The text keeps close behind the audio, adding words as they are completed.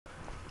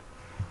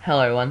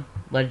Hello everyone,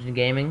 Legend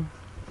Gaming.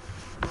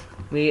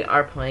 We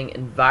are playing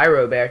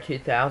Enviro Bear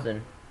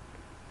 2000.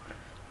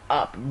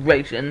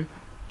 Operation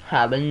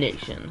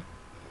Hibernation.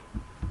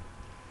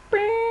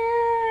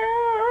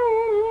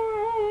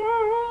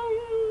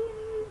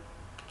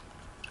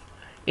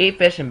 Eat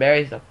fish and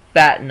berries to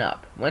fatten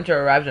up.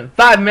 Winter arrives in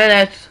 5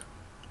 minutes!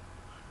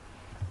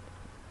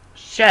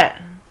 Shit.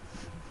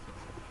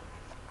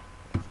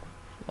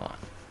 Well,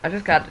 I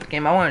just got this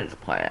game, I wanted to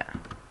play it.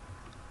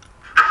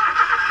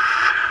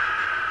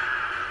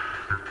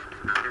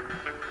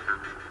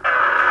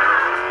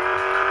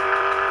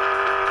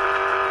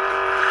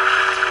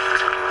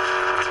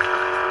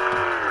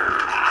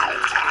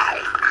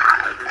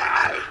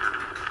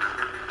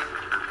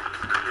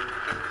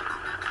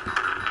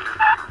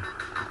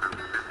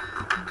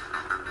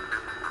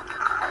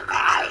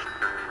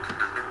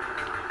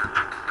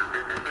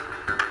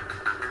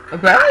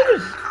 Apparently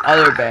there's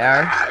other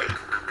bear.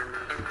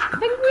 I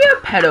think we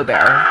have pedo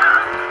bear.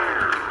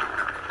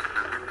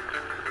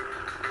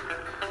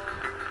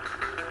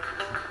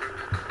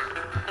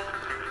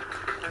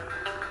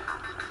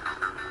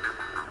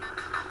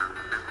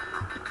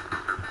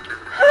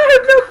 I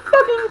have no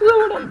fucking clue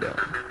what I'm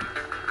doing.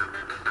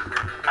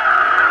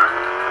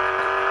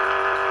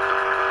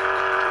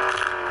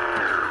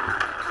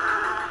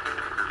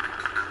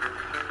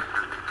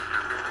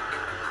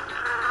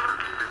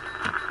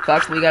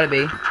 Fuck, we gotta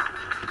be.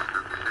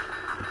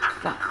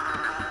 Fuck.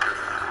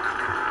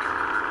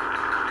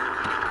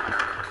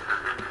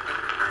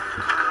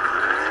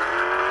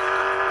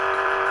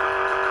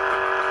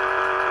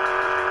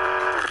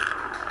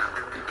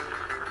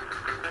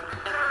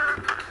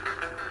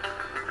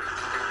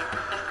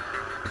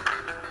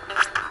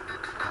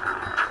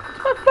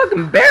 It's my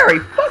fucking berry.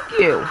 Fuck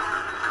you.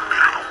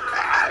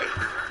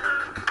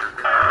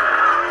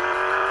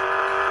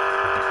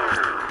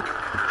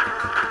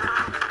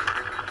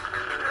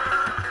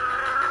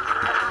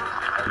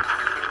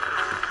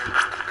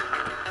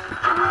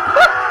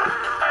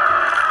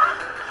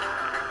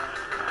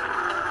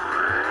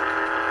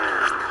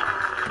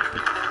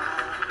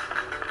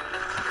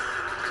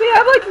 See, I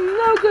have like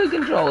no good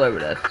control over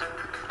this.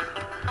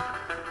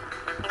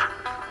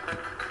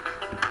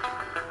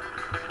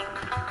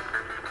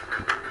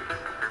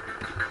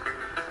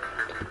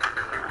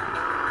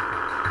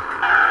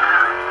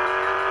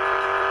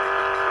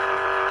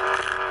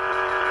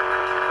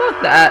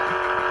 Fuck that.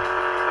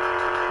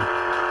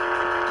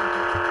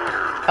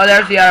 Oh,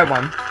 there's the other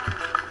one.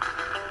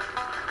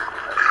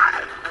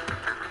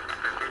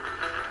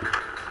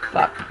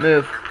 Fuck,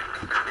 move.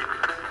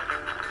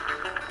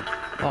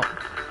 Oh.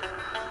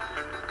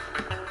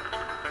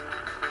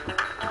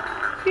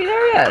 See,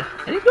 there he is.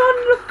 And he's going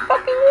into the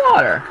fucking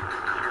water.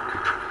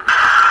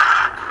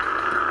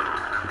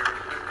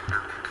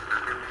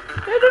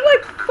 Yeah, they're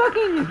like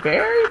fucking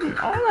buried and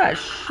all that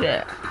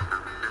shit.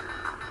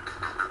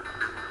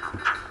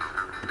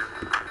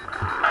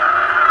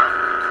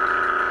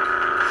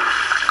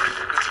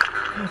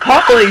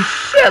 Holy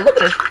shit, look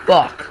at this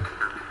fuck.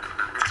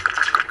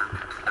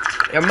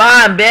 You're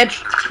mine,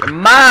 bitch. You're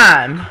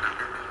mine.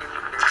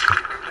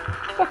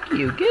 Fuck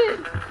you. Get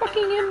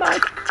fucking in my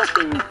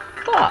fucking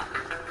fuck.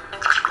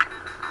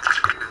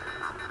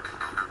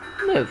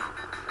 Move.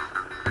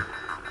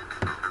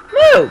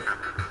 Move.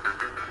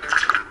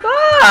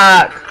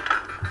 Fuck.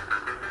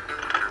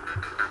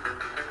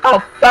 Oh,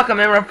 fuck, I'm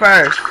in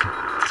reverse.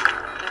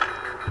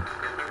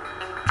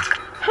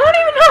 I don't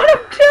even know what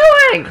I'm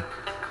doing.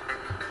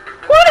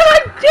 What am I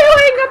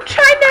doing? I'm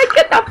trying to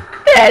get the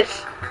fish.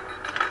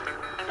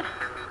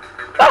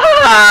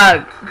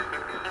 Fuck.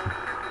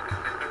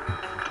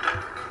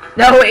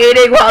 No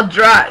eating while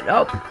dry.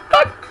 No,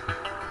 fuck.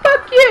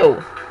 Fuck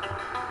you.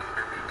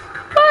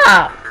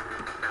 Fuck.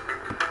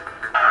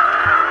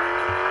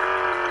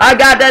 I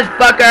got this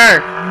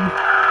fucker.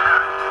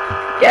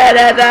 Get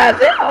his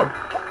ass in. Oh,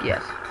 fuck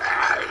yes.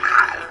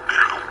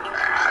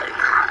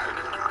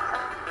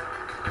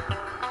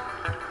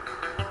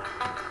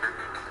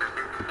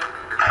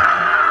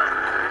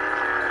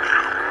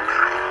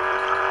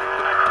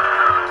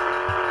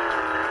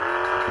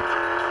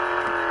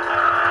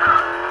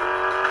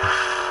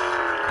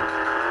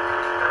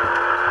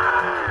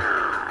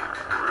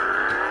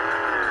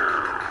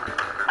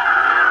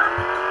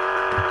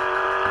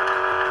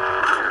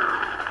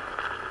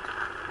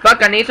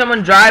 Fuck, I need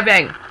someone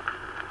driving.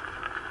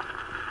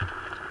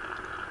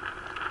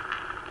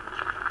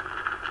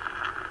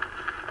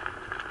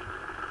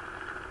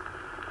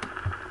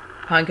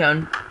 Pine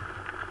cone.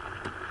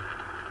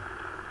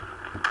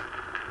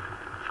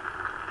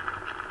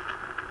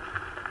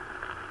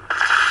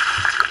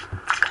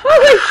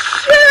 Holy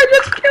shit, I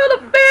just killed a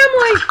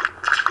family.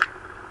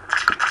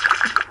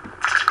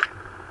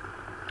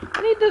 I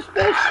need this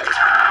fish.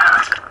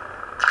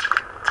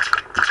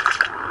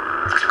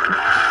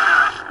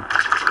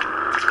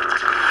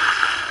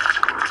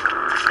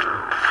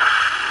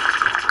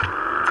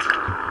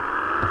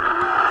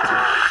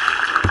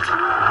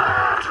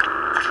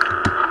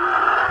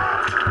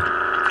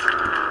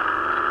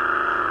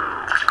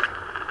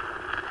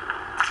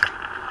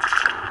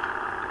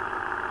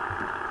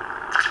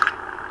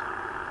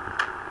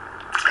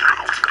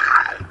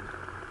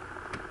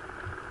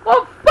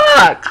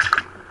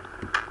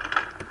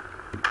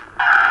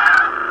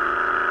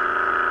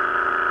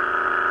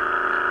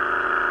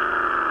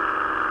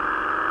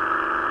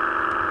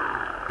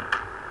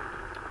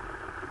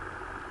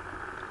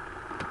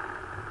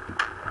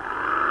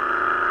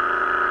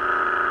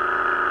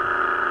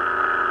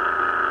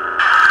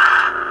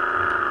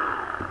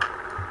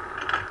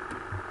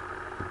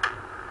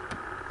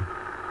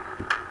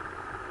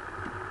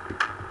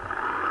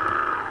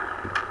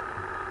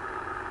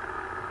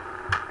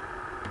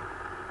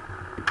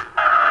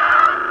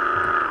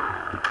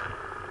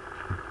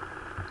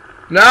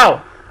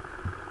 No!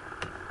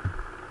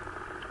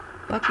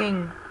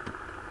 Fucking...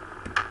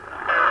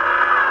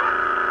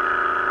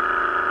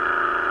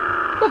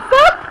 The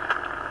fuck?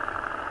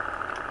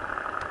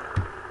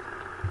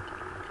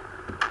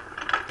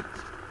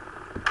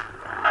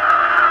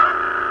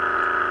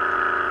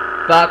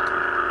 Fuck.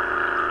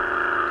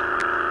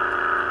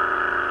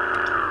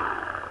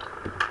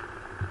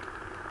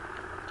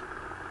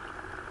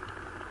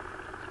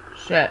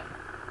 Shit.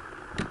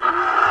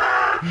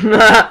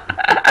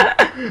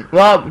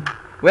 Well,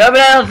 we have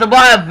a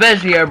supply of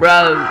fish here,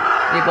 bro,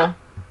 people.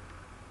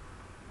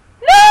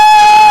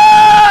 No!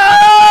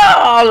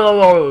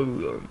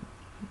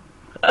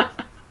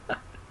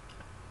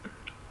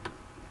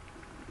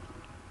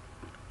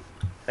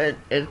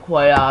 It's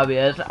quite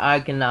obvious I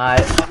cannot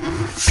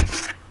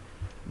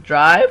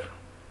drive.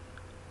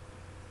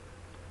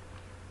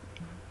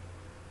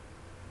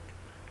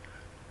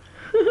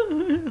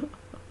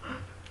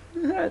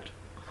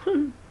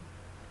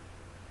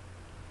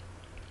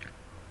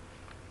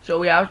 So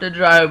we have to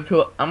drive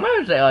to, I'm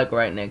gonna say like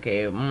right in the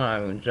cave, I'm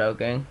not even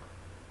joking.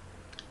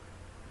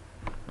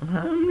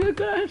 I'm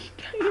gonna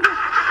stay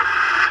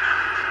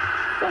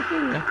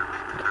fucking...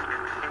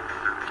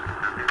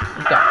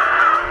 Let's go.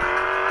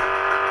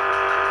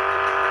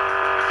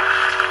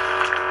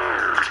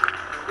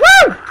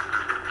 Woo!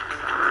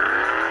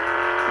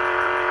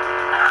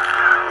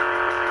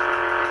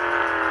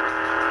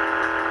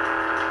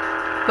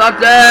 Fuck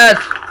this!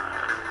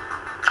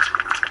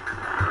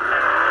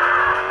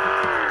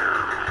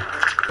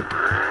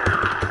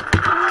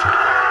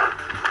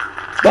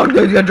 Fuck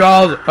these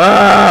controls!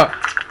 Ah!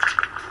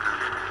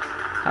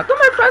 How come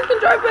my friends can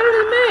drive better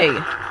than me?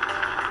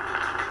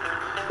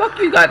 Fuck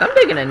you guys, I'm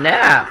taking a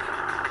nap.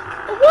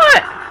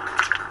 What?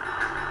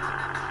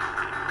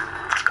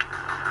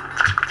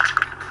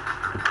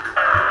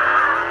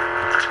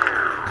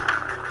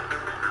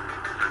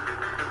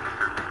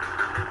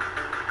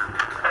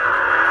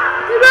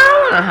 Maybe I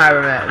don't want to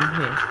hire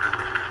him.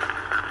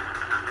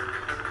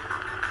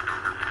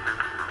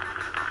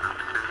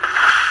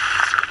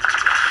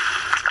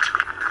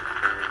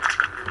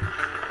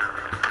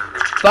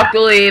 Fuck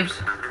the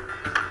leaves.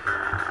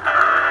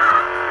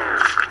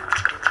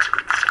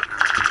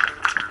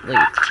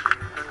 Leaf.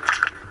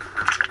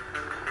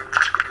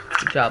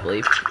 Good job,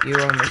 Leaf. You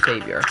are my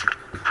savior.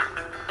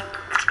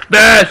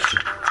 Bitch!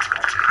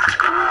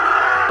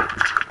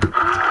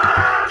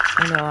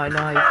 I know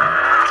how you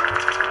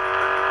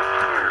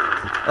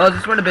feel. Oh, is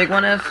this where the big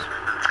one is?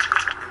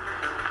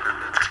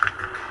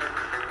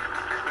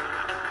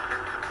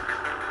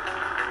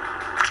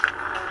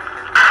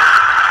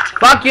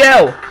 Fuck you!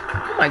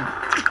 Oh my...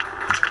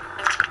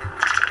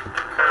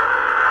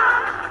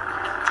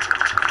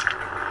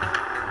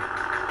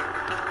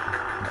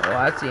 Oh,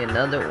 I see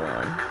another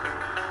one.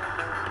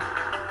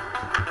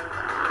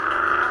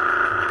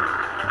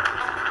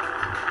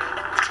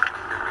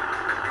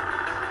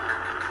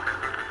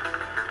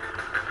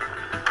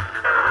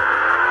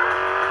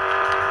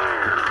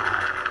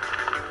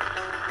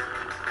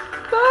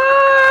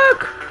 Fuck!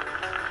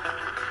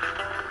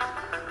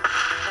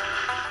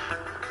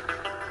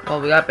 Well,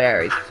 we got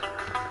berries.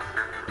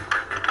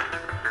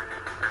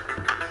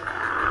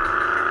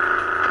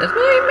 This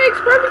movie makes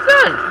perfect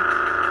sense.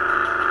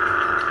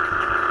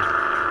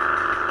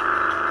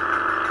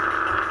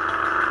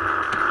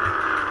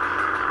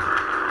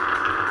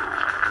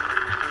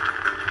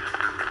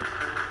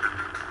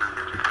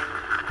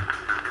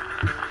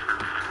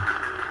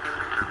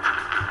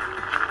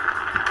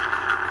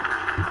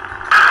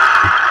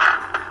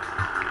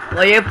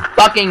 Will you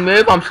fucking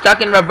move? I'm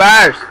stuck in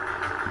reverse.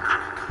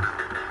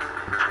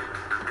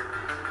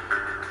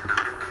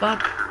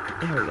 Fuck.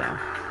 There we go.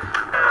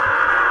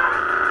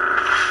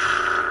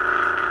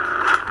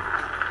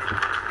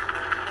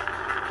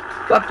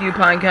 Fuck you,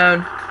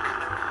 Pinecone.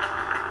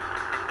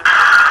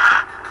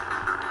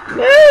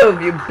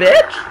 Move, you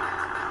bitch!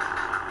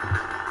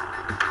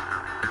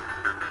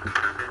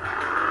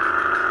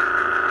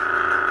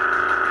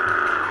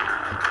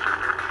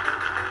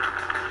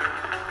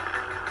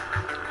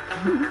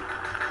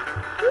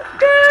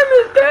 Damn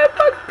it, damn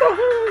it,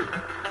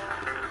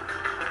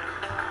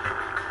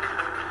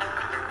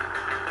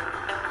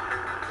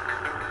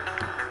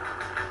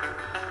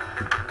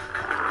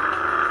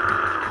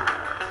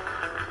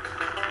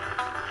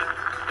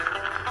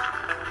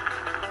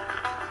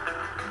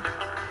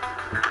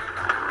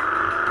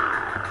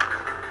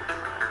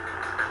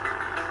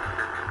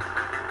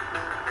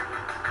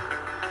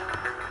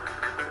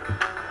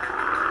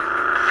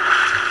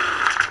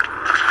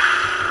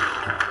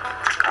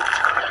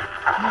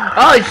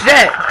 holy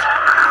shit!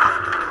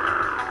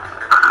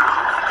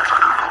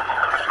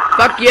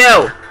 Fuck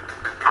you!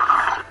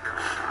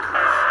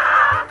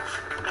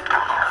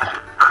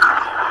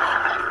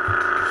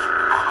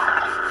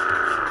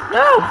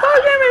 No,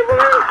 fuck me,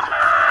 man!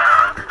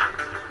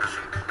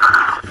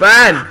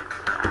 Run!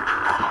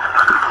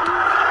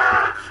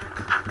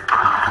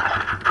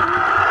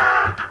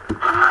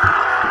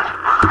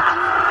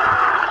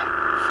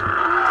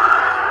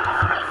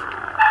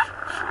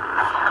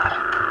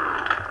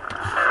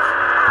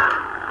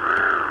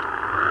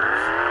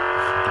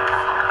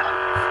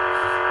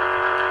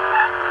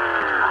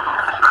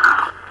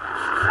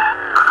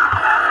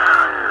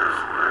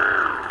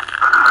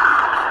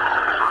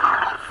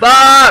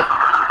 Fuck!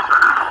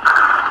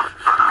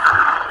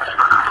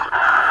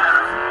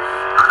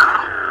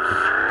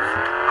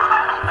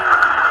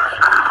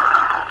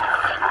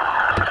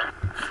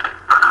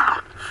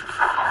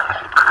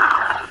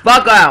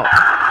 Fuck out!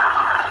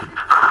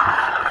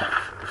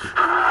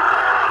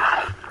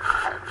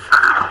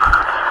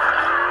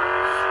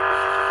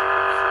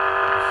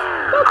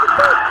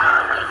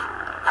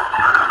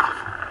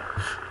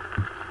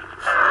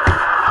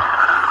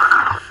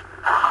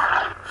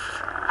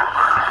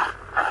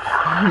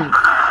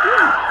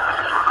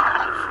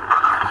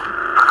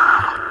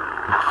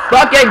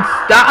 Fucking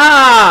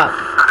stop!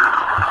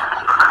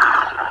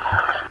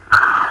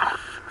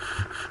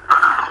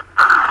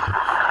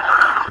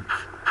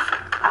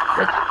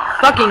 Just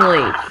fucking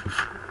leave.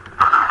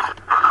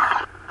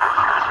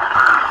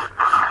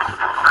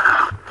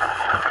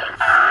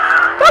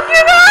 Fuck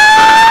you guys!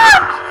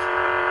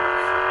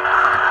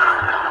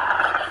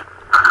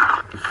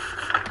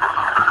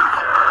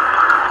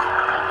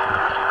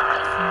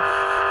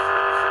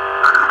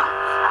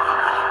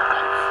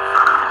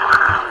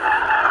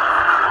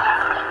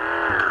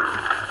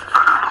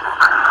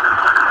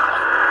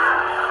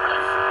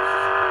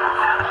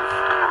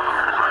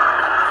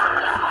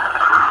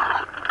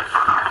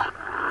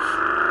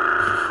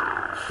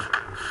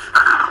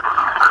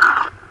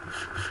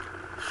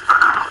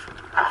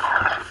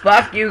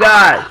 Fuck you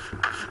guys.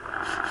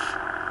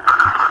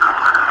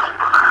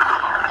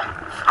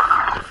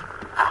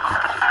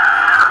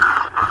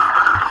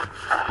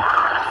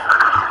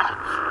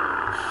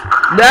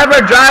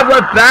 Never drive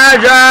with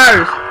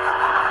badgers.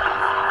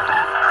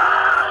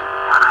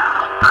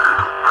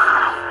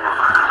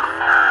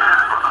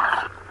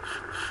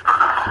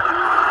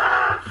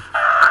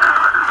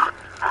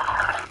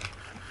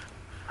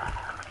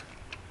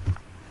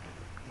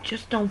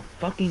 Just don't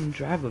fucking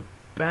drive with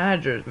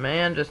badgers,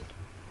 man. Just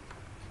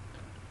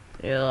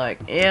you're like,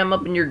 yeah, I'm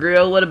up in your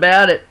grill. What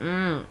about it?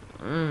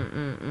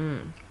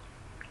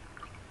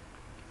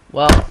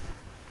 Well,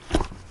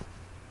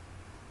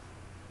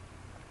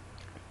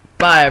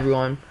 bye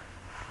everyone.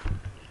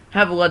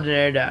 Have a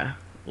legendary day.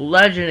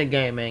 Legend of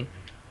Gaming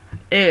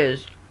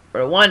is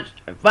for once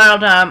and final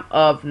time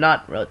of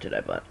not really today,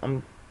 but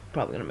I'm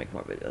probably gonna make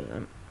more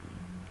videos.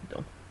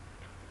 So,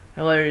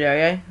 have a legendary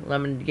day.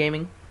 Lemon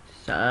Gaming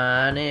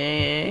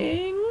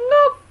signing.